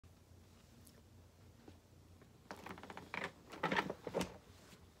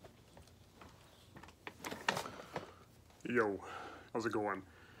Yo, how's it going?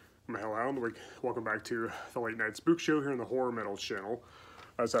 I'm Hellhound. Welcome back to the Late Night Spook Show here on the Horror Metal channel.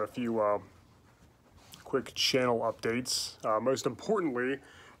 I just had a few quick channel updates. Most importantly,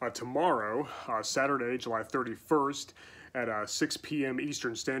 tomorrow, Saturday, July 31st, at 6 p.m.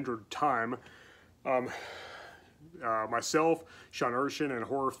 Eastern Standard Time, myself, Sean Erschen and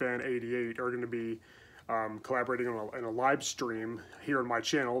Horrorfan88 are going to be collaborating in a live stream here on my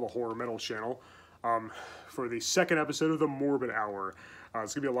channel, the Horror Metal channel, for the second episode of the Morbid Hour.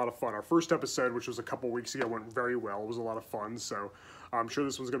 It's going to be a lot of fun. Our first episode, which was a couple weeks ago, went very well. It was a lot of fun, so I'm sure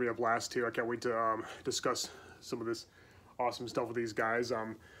this one's going to be a blast too. I can't wait to discuss some of this awesome stuff with these guys.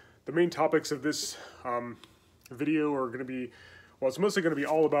 The main topics of this video are going to be, well, it's mostly going to be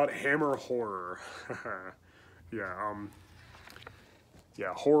all about Hammer horror. Yeah,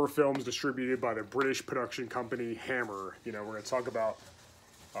 horror films distributed by the British production company Hammer. You know, we're going to talk about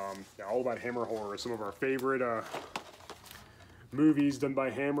all about Hammer horror, some of our favorite movies done by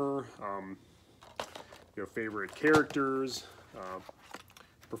Hammer, favorite characters,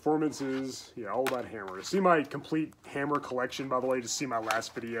 performances, all about Hammer. To see my complete Hammer collection, by the way, just see my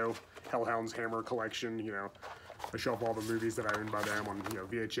last video, Hellhound's Hammer collection. I show off all the movies that I own by them on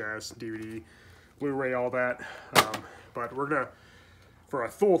VHS, DVD, Blu-ray, all that. But we're gonna, for our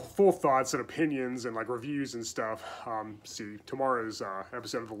full thoughts and opinions and like reviews and stuff, see tomorrow's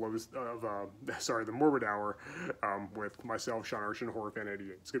episode of the Morbid Hour with myself, Sean Erschen and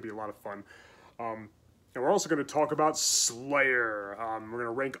Horrorfan88. It's gonna be a lot of fun. And we're also gonna talk about Slayer. We're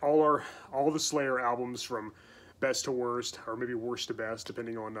gonna rank all the Slayer albums from best to worst, or maybe worst to best,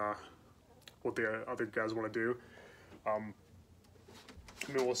 depending on what the other guys want to do.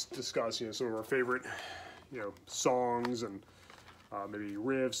 We'll discuss some of our favorite songs and maybe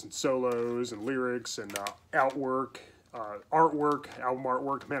riffs and solos and lyrics and artwork, album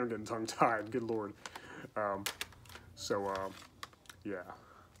artwork. Man, I'm getting tongue-tied. Good Lord. Yeah,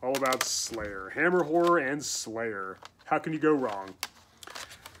 all about Slayer, Hammer horror and Slayer. How can you go wrong?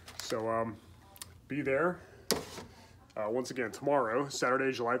 So be there. Once again, tomorrow,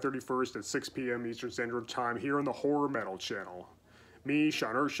 Saturday, July 31st at 6 p.m. Eastern Standard Time here on the Horror Metal channel. Me,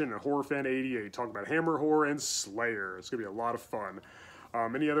 Sean Erschen, and Horrorfan88 talking about Hammer horror and Slayer. It's going to be a lot of fun.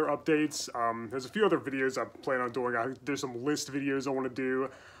 Any other updates? There's a few other videos I plan on doing. There's some list videos I want to do.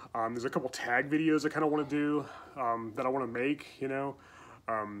 There's a couple tag videos I kind of want to do that I want to make,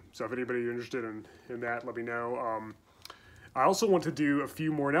 So if anybody's interested in that, let me know. I also want to do a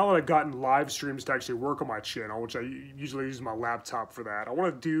few more, now that I've gotten live streams to actually work on my channel, which I usually use my laptop for that. I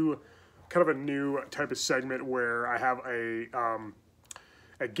want to do kind of a new type of segment where I have a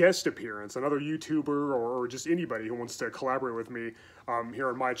guest appearance, another YouTuber or just anybody who wants to collaborate with me here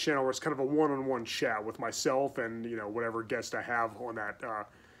on my channel, where it's kind of a one-on-one chat with myself and whatever guest I have on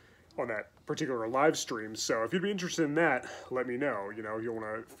that particular live stream. So if you'd be interested in that, let me know. If you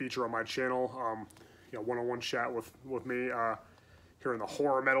want to feature on my channel, one-on-one chat with me here in the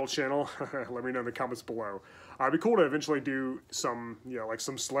Horror Metal channel, let me know in the comments below. It'd be cool to eventually do some, like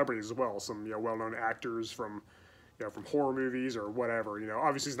some celebrities as well, some well-known actors from from horror movies or whatever.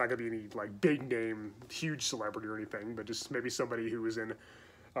 Obviously it's not gonna be any like big name, huge celebrity or anything, but just maybe somebody who is in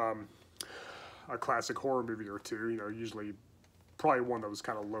a classic horror movie or two. Usually probably one that was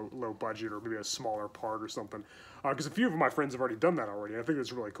kind of low budget, or maybe a smaller part or something. Because a few of my friends have already done that already. I think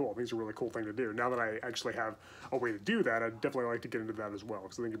that's really cool. I think it's a really cool thing to do. Now that I actually have a way to do that, I'd definitely like to get into that as well,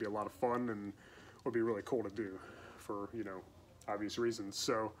 because I think it'd be a lot of fun and would be really cool to do for obvious reasons.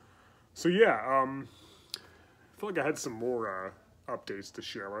 So yeah. I feel like I had some more updates to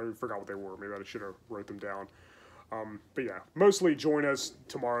share. I forgot what they were. Maybe I should have wrote them down. But yeah, mostly join us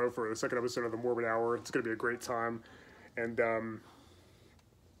tomorrow for the second episode of the Morbid Hour. It's going to be a great time. And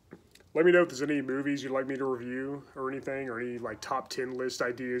let me know if there's any movies you'd like me to review or anything, or any like top 10 list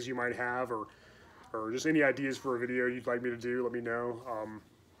ideas you might have, or just any ideas for a video you'd like me to do. Let me know.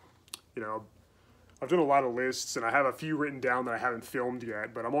 I've done a lot of lists, and I have a few written down that I haven't filmed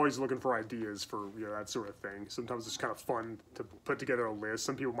yet, but I'm always looking for ideas for that sort of thing. Sometimes it's kind of fun to put together a list.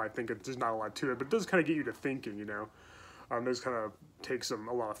 Some people might think there's not a lot to it, but it does kind of get you to thinking, It does kind of take a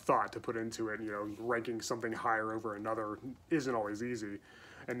lot of thought to put into it. Ranking something higher over another isn't always easy,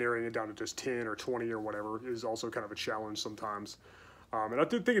 and narrowing it down to just 10 or 20 or whatever is also kind of a challenge sometimes. And I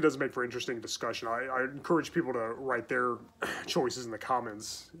do think it does make for interesting discussion. I encourage people to write their choices in the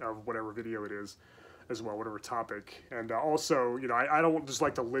comments of whatever video it is as well, whatever topic. And also, I don't just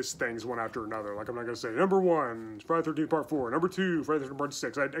like to list things one after another. Like, I'm not going to say, number 1, Friday the 13th Part 4, number 2, Friday the 13th Part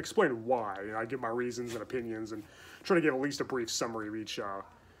 6. I explain why. I give my reasons and opinions, and try to give at least a brief summary of each,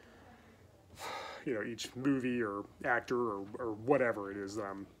 each movie or actor or whatever it is that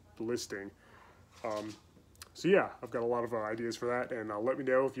I'm listing. So yeah, I've got a lot of ideas for that, and let me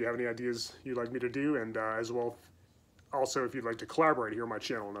know if you have any ideas you'd like me to do, and as well, also if you'd like to collaborate here on my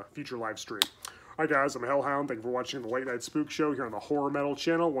channel in a future live stream. Alright guys, I'm Hellhound. Thank you for watching the Late Night Spook Show here on the Horror Metal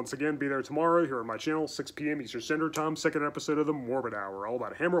channel. Once again, be there tomorrow here on my channel, 6 p.m. Eastern Standard Time, second episode of the Morbid Hour, all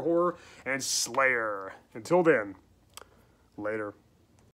about Hammer Horror and Slayer. Until then, later.